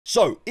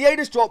So, EA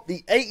just dropped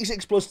the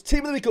 86 plus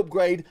Team of the Week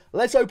upgrade.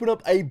 Let's open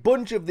up a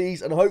bunch of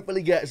these and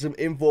hopefully get some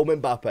inform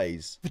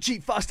Mbappes. For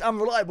cheap, fast and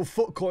reliable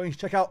foot coins,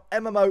 check out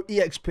MMO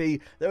EXP.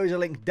 There is a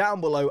link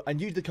down below and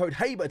use the code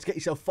HABER to get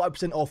yourself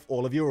 5% off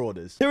all of your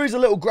orders. Here is a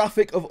little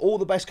graphic of all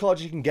the best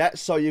cards you can get.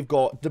 So you've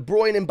got De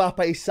Bruyne,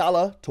 Mbappe,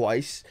 Salah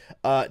twice,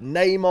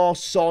 Neymar,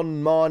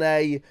 Son,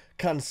 Mane,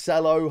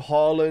 Cancelo,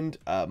 Haaland,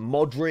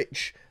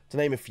 Modric, to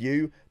name a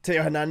few.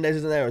 Theo Hernandez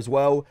is in there as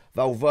well.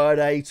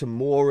 Valverde,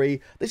 Tomori.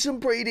 There's some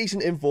pretty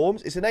decent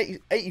informs. It's an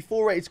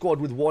 84 rated squad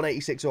with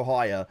 186 or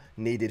higher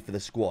needed for the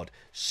squad.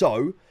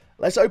 So,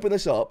 let's open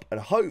this up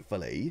and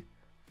hopefully,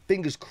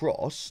 fingers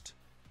crossed,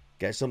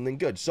 get something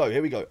good. So,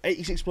 here we go.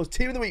 86 plus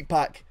Team of the Week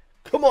pack.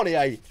 Come on,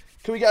 EA.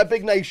 Can we get a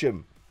big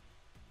nation?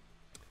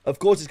 Of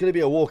course, it's going to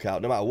be a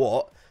walkout no matter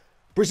what.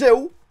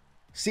 Brazil.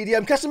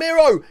 CDM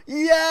Casemiro.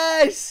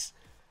 Yes!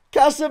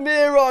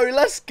 Casemiro.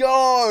 Let's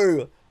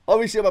go.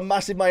 Obviously, I'm a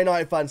massive Man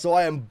United fan, so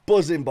I am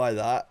buzzing by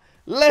that.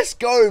 Let's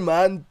go,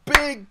 man.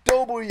 Big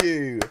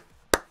W.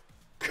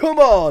 Come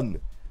on.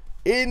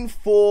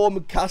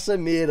 Inform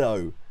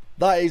Casemiro.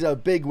 That is a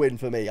big win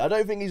for me. I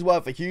don't think he's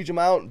worth a huge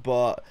amount,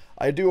 but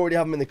I do already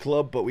have him in the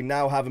club, but we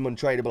now have him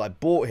untradeable. I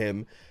bought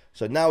him,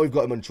 so now we've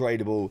got him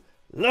untradeable.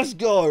 Let's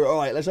go. All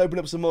right, let's open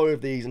up some more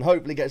of these and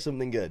hopefully get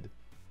something good.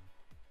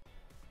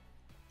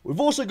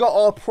 We've also got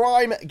our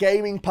Prime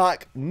Gaming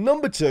Pack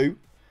number 2.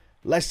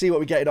 Let's see what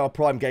we get in our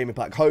Prime Gaming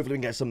Pack. Hopefully we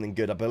can get something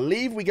good. I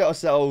believe we get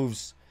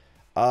ourselves,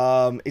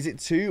 is it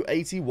 2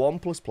 81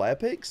 plus player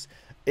picks?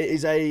 It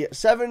is a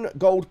 7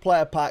 gold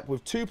player pack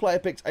with 2 player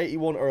picks,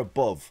 81 or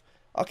above.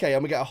 Okay,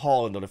 and we get a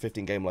Haaland on a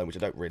 15 game loan, which I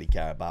don't really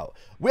care about.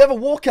 We have a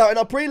walkout in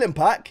our prelim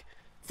pack.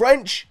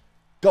 French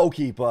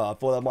goalkeeper. I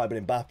thought that might have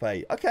been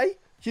Mbappe. Okay,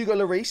 Hugo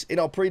Lloris in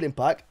our prelim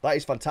pack. That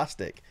is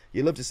fantastic.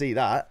 You'd love to see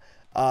that.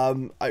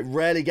 I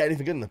rarely get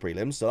anything good in the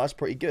prelims, so that's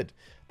pretty good.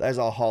 There's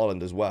our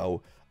Haaland as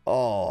well.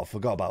 Oh, I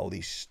forgot about all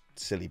these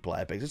silly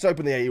player picks. Let's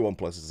open the 81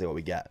 plus and see what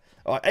we get.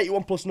 All right,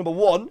 81 plus number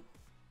 1.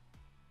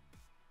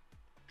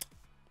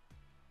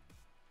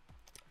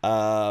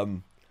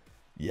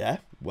 Yeah,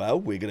 well,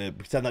 we're going to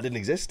pretend that didn't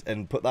exist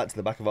and put that to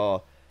the back of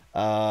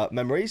our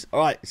memories. All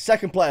right,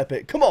 second player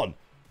pick. Come on.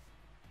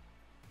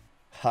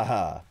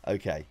 Haha,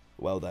 okay.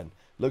 Well then.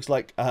 Looks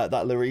like that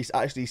Lloris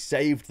actually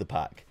saved the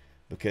pack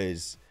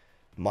because...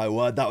 my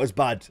word, that was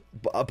bad.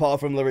 But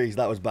apart from Lloris,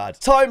 that was bad.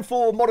 Time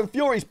for Modern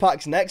Furies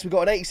packs next. We've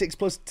got an 86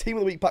 plus Team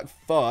of the Week pack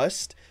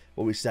first.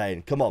 What are we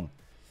saying? Come on.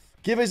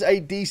 Give us a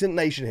decent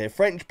nation here.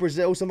 French,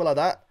 Brazil, something like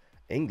that.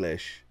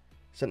 English.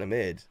 Centre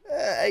mid.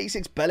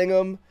 86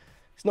 Bellingham.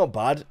 It's not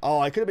bad. Oh,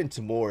 I could have been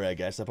Tomori, I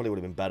guess. That probably would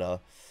have been better.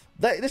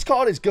 This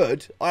card is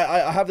good.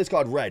 I have this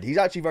card red. He's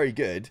actually very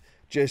good.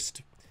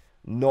 Just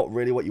not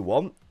really what you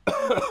want.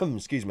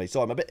 Excuse me.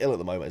 Sorry, I'm a bit ill at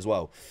the moment as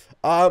well.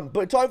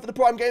 But time for the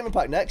Prime Gaming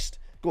pack next.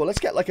 Go on, let's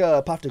get like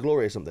a Path to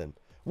Glory or something.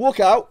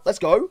 Walk out. Let's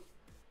go.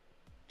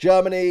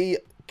 Germany,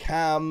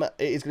 Cam. It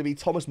is going to be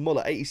Thomas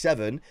Muller,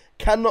 87.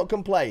 Cannot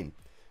complain.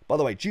 By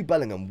the way, Jude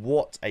Bellingham,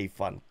 what a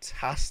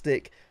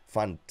fantastic,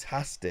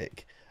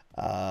 fantastic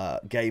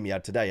game he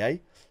had today, eh?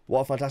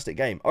 What a fantastic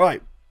game. All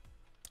right.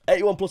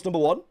 81 plus number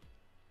 1.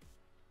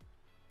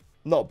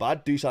 Not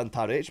bad. Dusan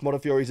Tadic. Modern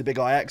Fury's a big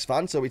Ajax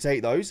fan, so we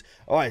take those.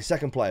 All right,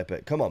 second player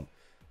pick. Come on.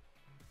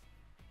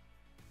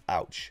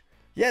 Ouch.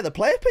 Yeah, the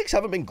player picks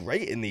haven't been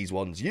great in these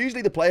ones.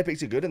 Usually the player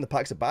picks are good and the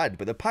packs are bad,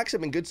 but the packs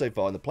have been good so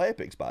far and the player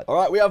picks bad. All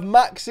right, we have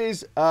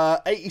Max's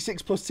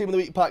 86 plus Team of the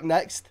Week pack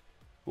next.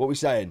 What are we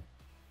saying?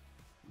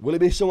 Will it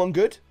be someone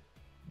good?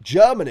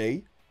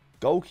 Germany,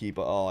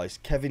 goalkeeper. Oh, it's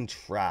Kevin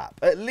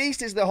Trapp. At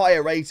least it's the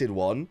higher rated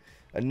one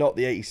and not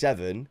the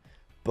 87.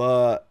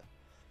 But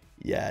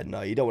yeah,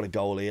 no, you don't want a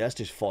goalie. That's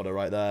just fodder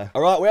right there.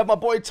 All right, we have my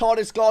boy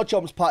Tardis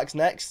Garchomps packs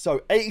next.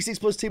 So 86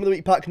 plus Team of the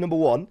Week pack number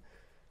 1.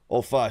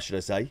 Or first, should I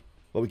say.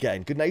 What are we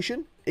getting? Good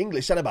nation?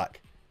 English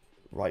centre-back.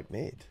 Right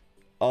mid.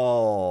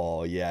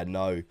 Oh, yeah,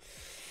 no.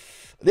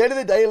 At the end of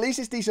the day, at least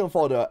it's decent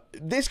fodder.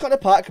 This kind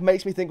of pack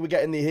makes me think we're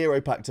getting the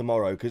hero pack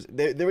tomorrow. Because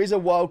there is a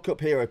World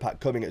Cup hero pack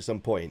coming at some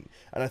point.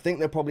 And I think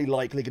they're probably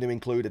likely going to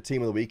include a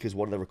Team of the Week as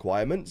one of the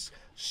requirements.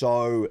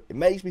 So it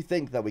makes me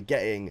think that we're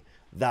getting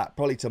that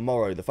probably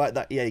tomorrow. The fact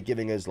that EA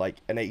giving us like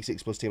an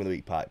 86 plus Team of the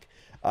Week pack.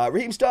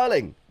 Raheem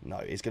Sterling. No,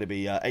 it's going to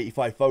be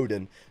 85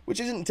 Foden. Which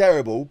isn't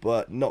terrible,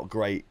 but not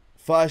great.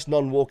 First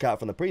non-walkout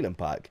from the prelim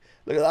pack.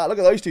 Look at that. Look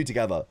at those two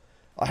together.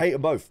 I hate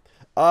them both.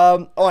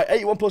 All right,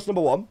 81 plus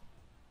number 1.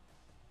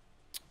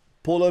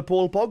 Paul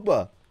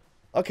Pogba.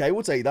 Okay,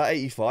 we'll take that.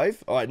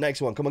 85. All right,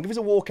 next one. Come on, give us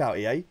a walkout,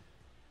 EA.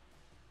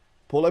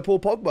 Paul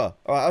Pogba.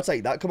 All right, I'll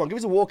take that. Come on, give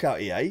us a walkout,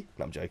 EA.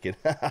 No, I'm joking.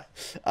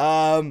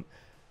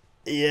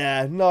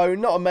 Yeah, no,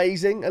 not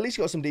amazing. At least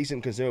you got some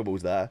decent consumables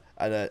there.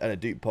 And a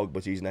Duke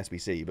Pogba to use an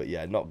SBC. But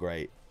yeah, not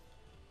great.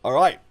 All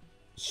right.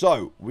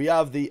 So, we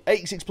have the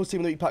 86 plus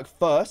Team of the Week pack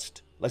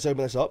first. Let's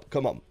open this up.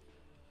 Come on.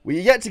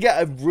 We're yet to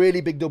get a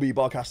really big W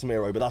bar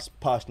Casemiro, but that's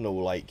personal,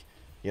 like,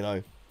 you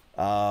know.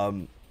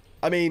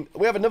 I mean,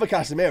 we have another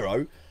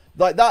Casemiro.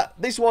 Like,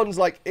 this one's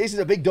like, this is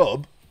a big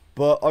dub,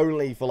 but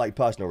only for like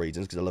personal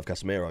reasons because I love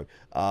Casemiro.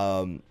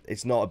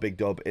 It's not a big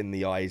dub in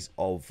the eyes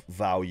of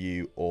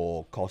value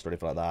or cost or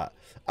anything like that.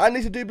 And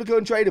it's a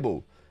duplicate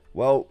untradeable.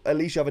 Well, at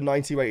least you have a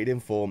 90 rated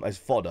inform as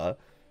fodder.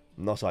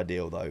 Not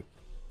ideal though.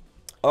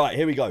 Alright,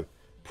 here we go.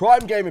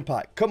 Prime Gaming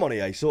Pack. Come on,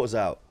 EA, sort us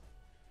out.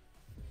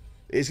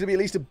 It's going to be at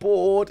least a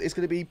board. It's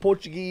going to be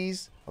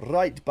Portuguese,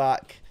 right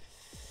back.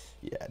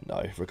 Yeah,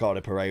 no.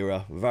 Ricardo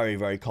Pereira. Very,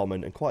 very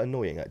common and quite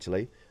annoying,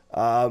 actually.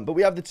 But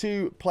we have the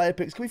 2 player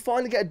picks. Can we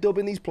finally get a dub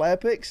in these player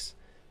picks?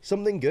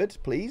 Something good,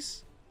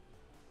 please.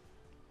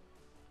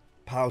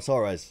 Pau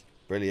Torres.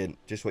 Brilliant.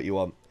 Just what you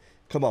want.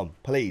 Come on,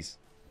 please.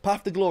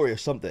 Path to Glory or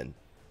something.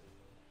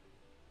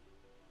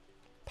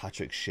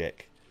 Patrick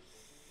Schick.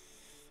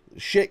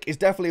 Schick is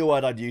definitely a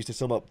word I'd use to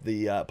sum up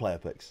the player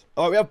picks.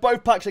 Alright, we have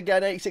both packs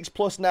again. 86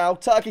 plus now.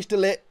 Turkish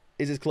Delit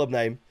is his club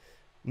name.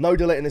 No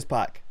Delit in this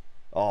pack.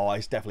 Oh,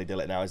 it's definitely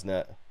Delit now, isn't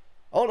it?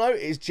 Oh, no,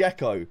 it's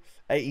Dzeko.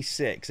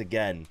 86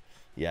 again.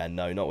 Yeah,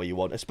 no, not what you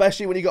want.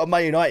 Especially when you got a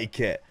Man United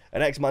kit.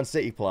 An ex-Man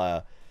City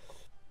player.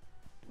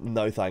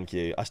 No, thank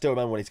you. I still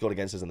remember when he scored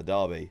against us in the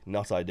derby.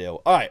 Not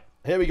ideal. Alright,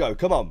 here we go.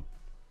 Come on.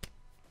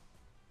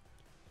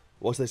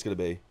 What's this going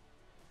to be?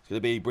 It's going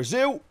to be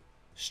Brazil.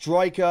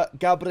 Striker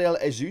Gabriel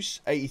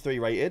Jesus, 83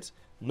 rated.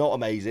 Not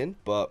amazing,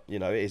 but, you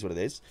know, it is what it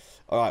is.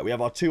 Alright, we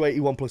have our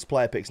 281 plus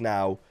player picks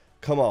now.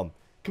 Come on.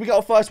 Can we get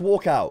our first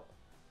walkout?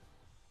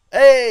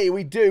 Hey,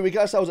 we do. We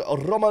got ourselves a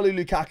Romelu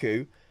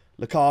Lukaku.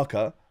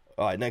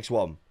 Alright, next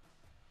one.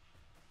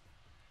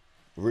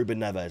 Ruben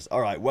Neves.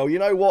 Alright, well, you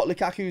know what?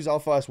 Lukaku's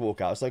our first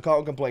walkout, so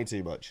can't complain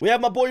too much. We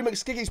have my boy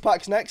McSkiggy's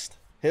packs next.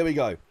 Here we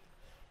go.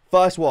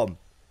 First one.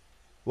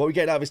 What are we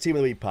getting out of his Team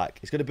of the Week pack?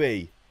 It's going to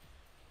be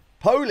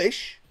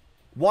Polish.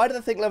 Why did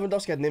I think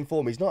Lewandowski had an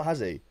inform? He's not,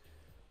 has he?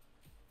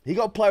 He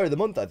got Player of the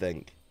Month, I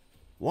think.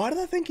 Why did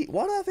I think he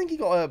got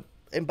a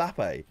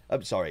Mbappe?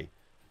 I'm sorry.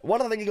 Why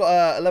did I think he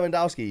got a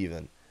Lewandowski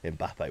even?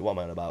 Mbappe. What am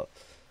I on about?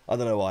 I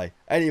don't know why.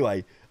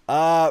 Anyway,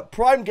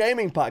 Prime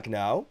Gaming Pack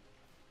now.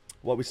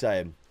 What are we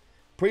saying?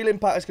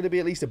 Prelim pack is going to be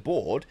at least a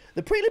board.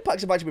 The prelim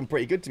packs have actually been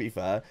pretty good, to be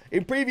fair.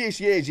 In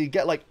previous years, you'd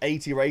get like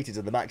 80 rated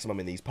as the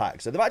maximum in these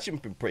packs. So they've actually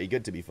been pretty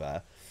good, to be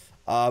fair.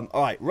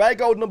 Alright, Rare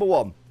Gold number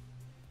 1.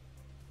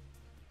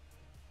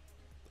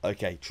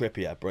 Okay,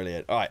 Trippier,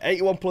 brilliant. Alright,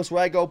 81 plus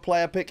Rare Gold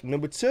player pick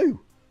number 2.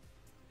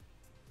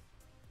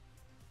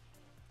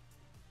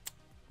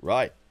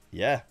 Right,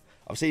 yeah.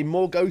 I've seen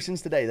more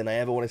Ghostins today than I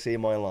ever want to see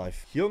in my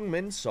life.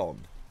 Heung-min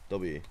Son,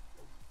 W.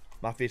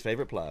 Matthew's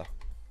favourite player.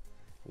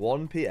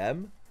 1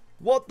 PM.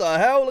 What the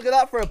hell? Look at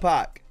that for a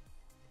pack.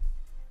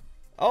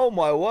 Oh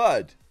my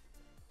word.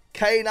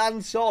 Kane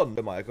and Son.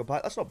 Oh my God,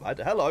 pack. That's not bad.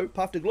 Hello,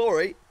 Path to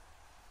Glory.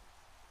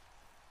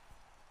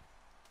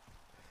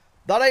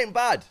 That ain't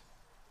bad.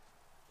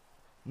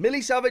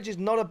 Millie Savage is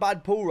not a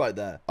bad pull right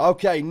there.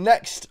 Okay,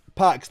 next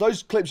packs.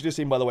 Those clips you just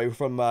seen, by the way, were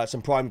from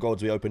some Prime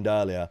Golds we opened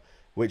earlier,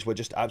 which were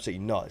just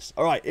absolutely nuts.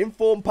 All right,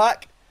 Inform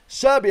pack.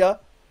 Serbia.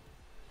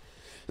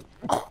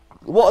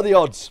 What are the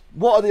odds?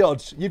 What are the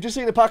odds? You've just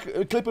seen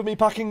a clip of me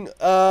packing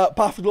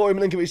Path to Glory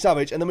Milinkovic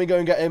Savage, and then we go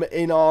and get him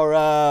in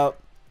our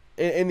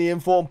in the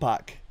Inform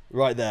pack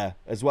right there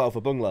as well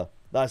for Bungler.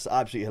 That's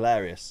absolutely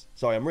hilarious.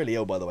 Sorry, I'm really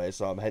ill, by the way,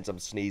 so hence I'm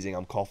sneezing,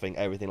 I'm coughing,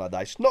 everything like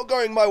that. It's not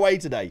going my way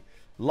today.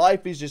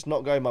 Life is just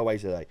not going my way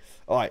today.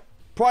 All right,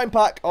 Prime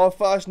pack, our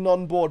first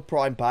non-board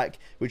Prime pack,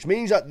 which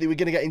means that we're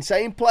going to get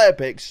insane player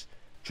picks.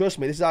 Trust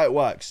me, this is how it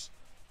works.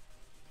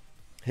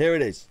 Here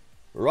it is,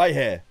 right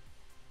here.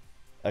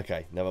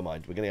 Okay, never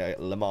mind. We're going to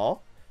get Lamar.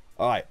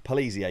 All right,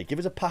 Palizier. Give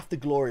us a Path to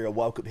Glory or a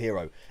World Cup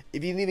hero.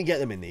 If you didn't even get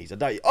them in these, I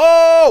doubt you.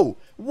 Oh!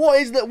 What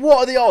is that? What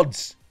are the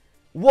odds?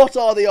 What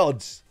are the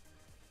odds?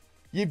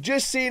 You've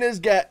just seen us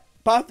get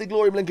Path to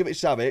Glory Milinkovic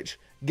Savic,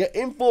 get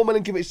Inform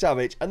Milinkovic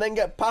Savic, and then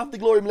get Path to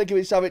Glory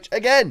Milinkovic Savic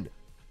again.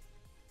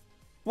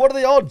 What are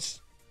the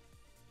odds?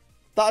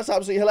 That's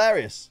absolutely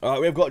hilarious. All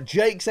right, we've got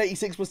Jake's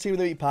 86 plus Team of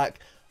the Week pack.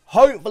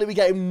 Hopefully we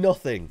get him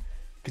nothing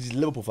because he's a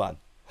Liverpool fan.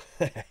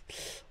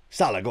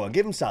 Salah, go on,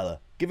 give him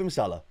Salah. Give him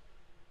Salah.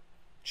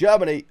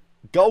 Germany,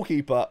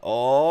 goalkeeper.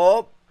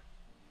 Oh.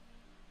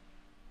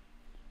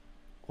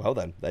 Well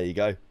then, there you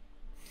go.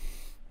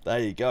 There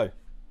you go.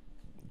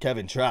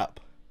 Kevin Trapp.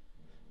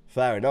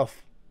 Fair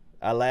enough.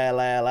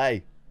 LA.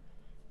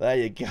 There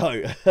you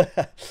go.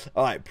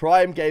 Alright,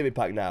 Prime Gaming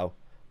Pack now.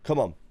 Come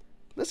on.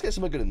 Let's get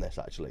something good in this,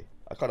 actually.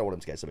 I kind of want him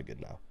to get something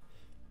good now.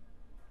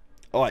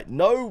 Alright,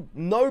 no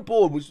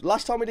board.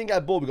 Last time we didn't get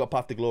a board, we got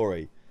Path to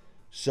Glory.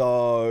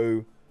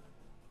 So...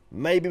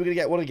 maybe we're going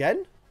to get one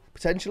again?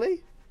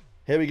 Potentially?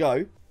 Here we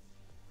go.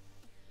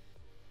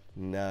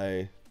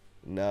 No.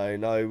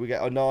 We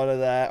get Onana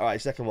there.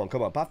 Alright, second one.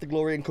 Come on. Path to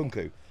Glory and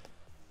Kunku.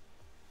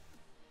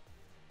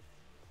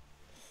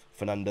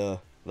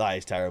 Fernando. That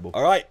is terrible.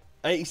 Alright.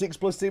 86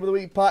 plus Team of the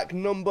Week pack.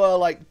 Number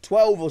like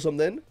 12 or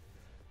something.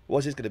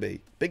 What's this going to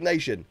be? Big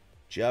Nation.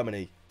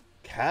 Germany.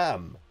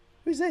 Cam.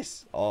 Who's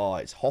this? Oh,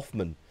 it's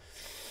Hoffman.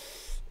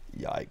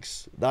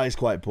 Yikes. That is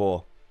quite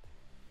poor.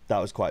 That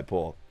was quite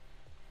poor.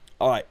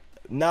 Alright,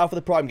 now for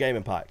the Prime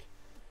Gaming Pack.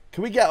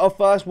 Can we get our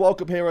first World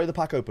Cup hero of the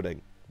pack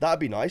opening? That'd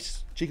be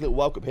nice. Cheeky little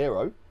World Cup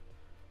hero.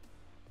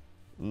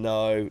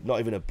 No, not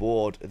even a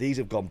board. These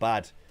have gone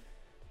bad.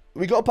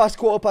 We got past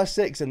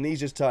 6:15 and these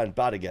just turned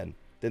bad again,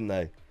 didn't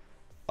they?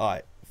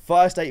 Alright,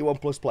 first 81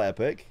 plus player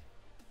pick.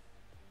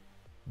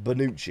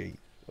 Bonucci.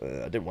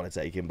 I didn't want to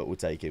take him, but we'll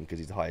take him because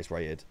he's the highest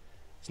rated.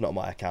 It's not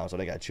my account, so I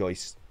don't get a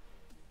choice.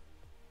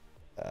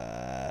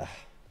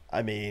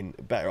 I mean,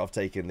 better off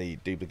taking the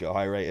duplicate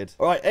high rated.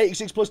 Alright,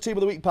 86 plus team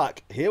of the week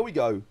pack. Here we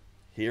go.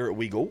 Here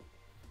we go.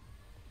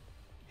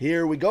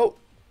 Here we go.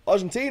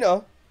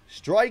 Argentina.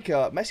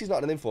 Striker. Messi's not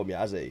in an inform yet,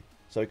 has he?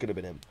 So it could have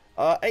been him.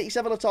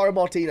 87 Lautaro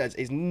Martinez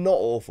is not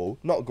awful.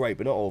 Not great,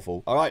 but not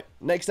awful. Alright,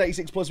 next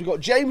 86 plus, we've got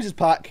James's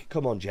pack.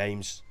 Come on,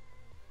 James.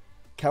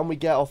 Can we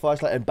get our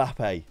first like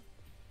Mbappe?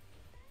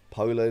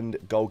 Poland,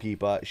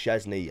 goalkeeper,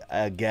 Szczesny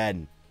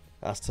again.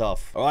 That's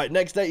tough. Alright,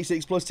 next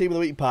 86 plus team of the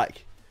week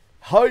pack.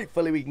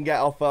 Hopefully we can get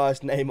our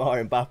first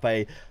Neymar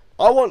Mbappe.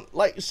 I want,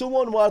 like,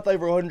 someone worth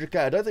over 100k.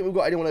 I don't think we've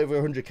got anyone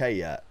over 100k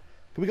yet.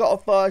 Can we got our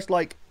first,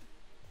 like,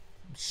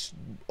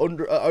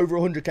 over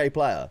 100k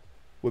player?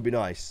 Would be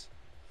nice.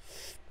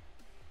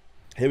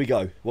 Here we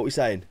go. What are we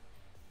saying?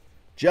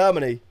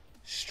 Germany.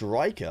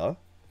 Striker.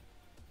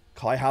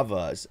 Kai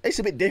Havertz. It's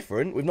a bit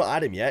different. We've not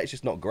had him yet. It's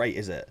just not great,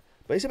 is it?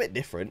 But it's a bit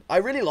different. I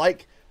really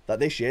like that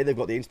this year they've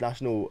got the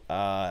international,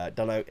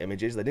 don't know,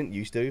 images. They didn't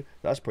used to.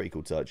 That's a pretty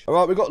cool touch. All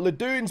right, we've got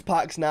Ladoon's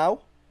packs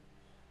now.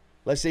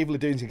 Let's see if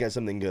Ladoon's can get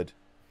something good.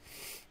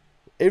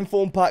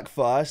 Inform pack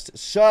first.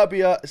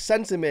 Serbia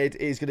centre mid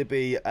is going to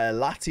be a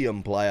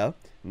Latium player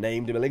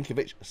named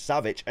Milinkovic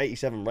Savic,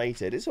 87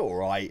 rated. It's all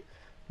right.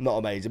 Not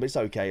amazing, but it's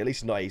okay. At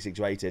least 96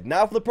 rated.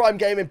 Now for the Prime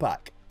Gaming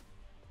pack.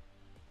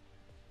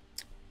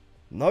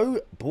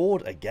 No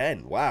board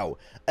again. Wow.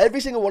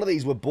 Every single one of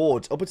these were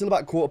boards up until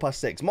about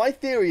 6:15. My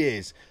theory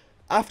is,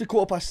 after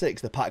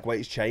 6:15, the pack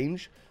weights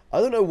change.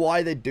 I don't know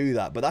why they do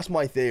that, but that's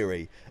my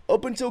theory.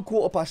 Up until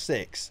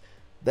 6:15,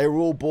 they were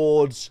all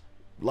boards,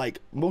 like,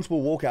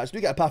 multiple walkouts.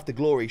 We get a Path to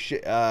Glory,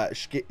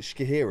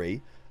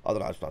 Shkihiri. I don't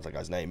know how to pronounce that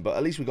guy's name, but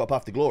at least we got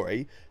Path to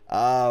Glory.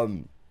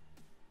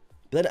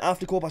 Then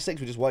after 6:15,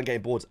 we just weren't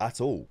getting boards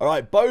at all. All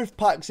right, both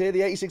packs here,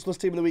 the 86 plus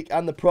team of the week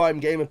and the Prime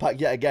Gaming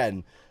pack yet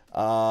again.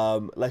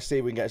 Let's see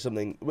if we can get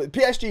something.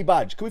 PSG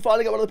badge. Can we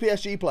finally get one of the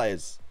PSG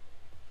players?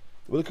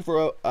 We're looking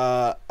for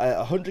a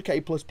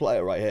 100k plus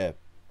player right here.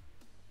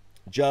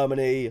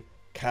 Germany,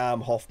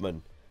 Cam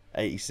Hoffman,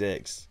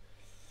 86.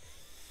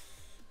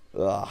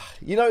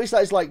 You notice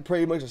that it's like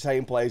pretty much the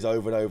same players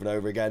over and over and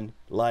over again.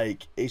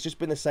 Like, it's just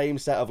been the same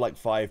set of like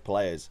 5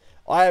 players.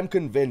 I am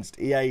convinced,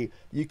 EA,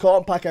 you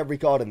can't pack every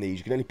card in these.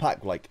 You can only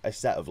pack like a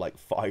set of like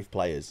 5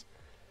 players.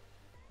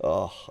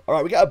 Oh, all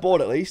right, we get a board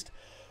at least.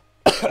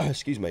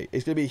 Excuse me.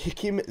 It's going to be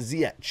Hakim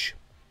Ziyech,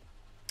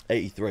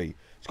 83.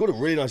 Scored a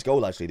really nice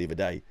goal, actually, the other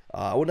day.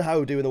 I wonder how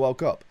he'll do in the World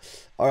Cup.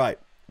 All right.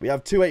 We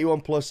have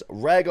 281 plus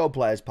rare gold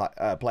players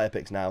player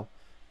picks now.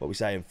 What are we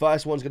saying?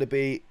 First one's going to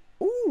be...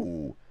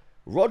 Ooh,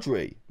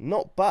 Rodri.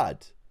 Not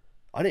bad.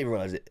 I didn't even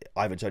realise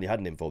Ivan Toney had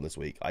an inform this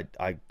week. I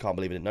can't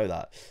believe I didn't know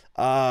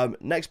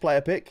that. Next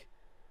player pick.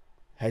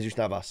 Jesus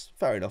Navas.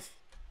 Fair enough.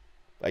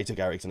 He took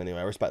Ericsson anyway.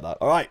 I respect that.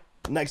 All right.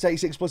 Next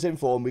 86 plus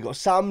inform. We got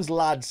Sam's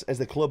Lads as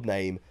the club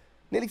name.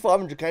 Nearly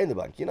 500k in the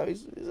bank. You know,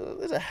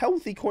 there's a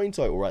healthy coin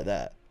total right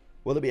there.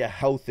 Will there be a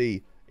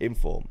healthy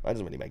inform? That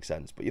doesn't really make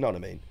sense, but you know what I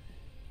mean.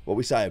 What are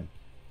we saying?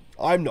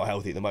 I'm not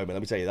healthy at the moment,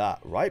 let me tell you that.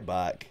 Right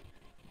back.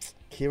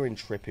 Kieran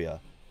Trippier.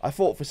 I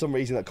thought for some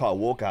reason that Kyle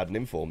Walker had an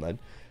inform then.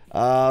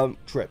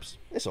 Trips.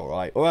 It's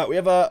alright. Alright, we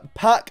have a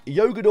pack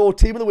Yogador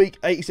Team of the Week,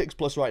 86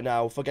 plus right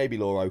now for Gaby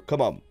Loro.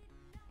 Come on.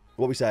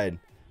 What are we saying?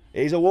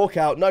 He's a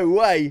walkout. No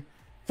way.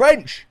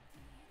 French.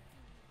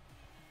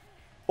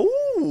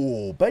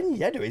 Ooh, Ben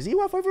Yedder. Is he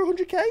worth over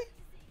 100k?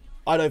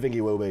 I don't think he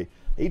will be.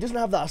 He doesn't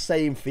have that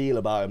same feel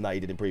about him that he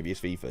did in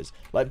previous FIFAs.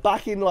 Like,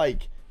 back in,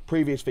 like,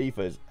 previous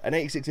FIFAs, an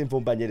 86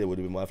 inform Ben Yedder would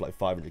have been worth, like,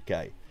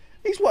 500k.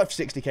 He's worth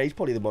 60k. He's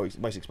probably the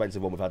most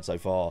expensive one we've had so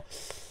far.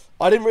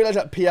 I didn't realise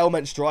that PL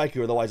meant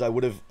striker, otherwise I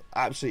would have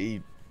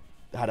absolutely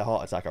had a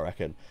heart attack, I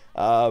reckon.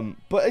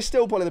 But it's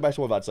still probably the best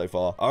one we've had so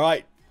far. All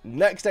right,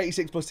 next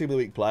 86 plus Team of the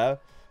Week player.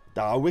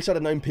 I wish I'd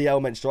have known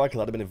PL meant striker.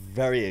 That would have been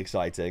very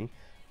exciting.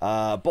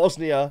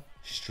 Bosnia,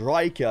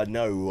 striker,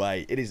 no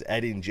way. It is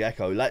Edin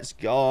Dzeko. Let's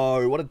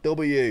go. What a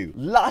W.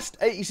 Last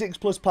 86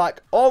 plus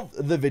pack of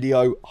the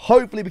video.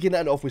 Hopefully we can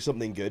end off with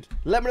something good.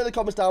 Let me know in the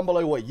comments down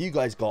below what you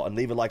guys got and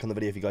leave a like on the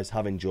video if you guys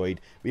have enjoyed.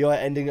 We are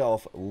ending it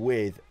off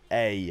with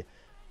a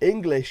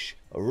English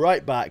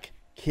right back,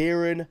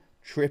 Kieran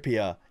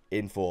Trippier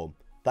in form.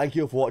 Thank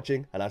you all for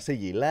watching and I'll see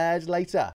you lads later.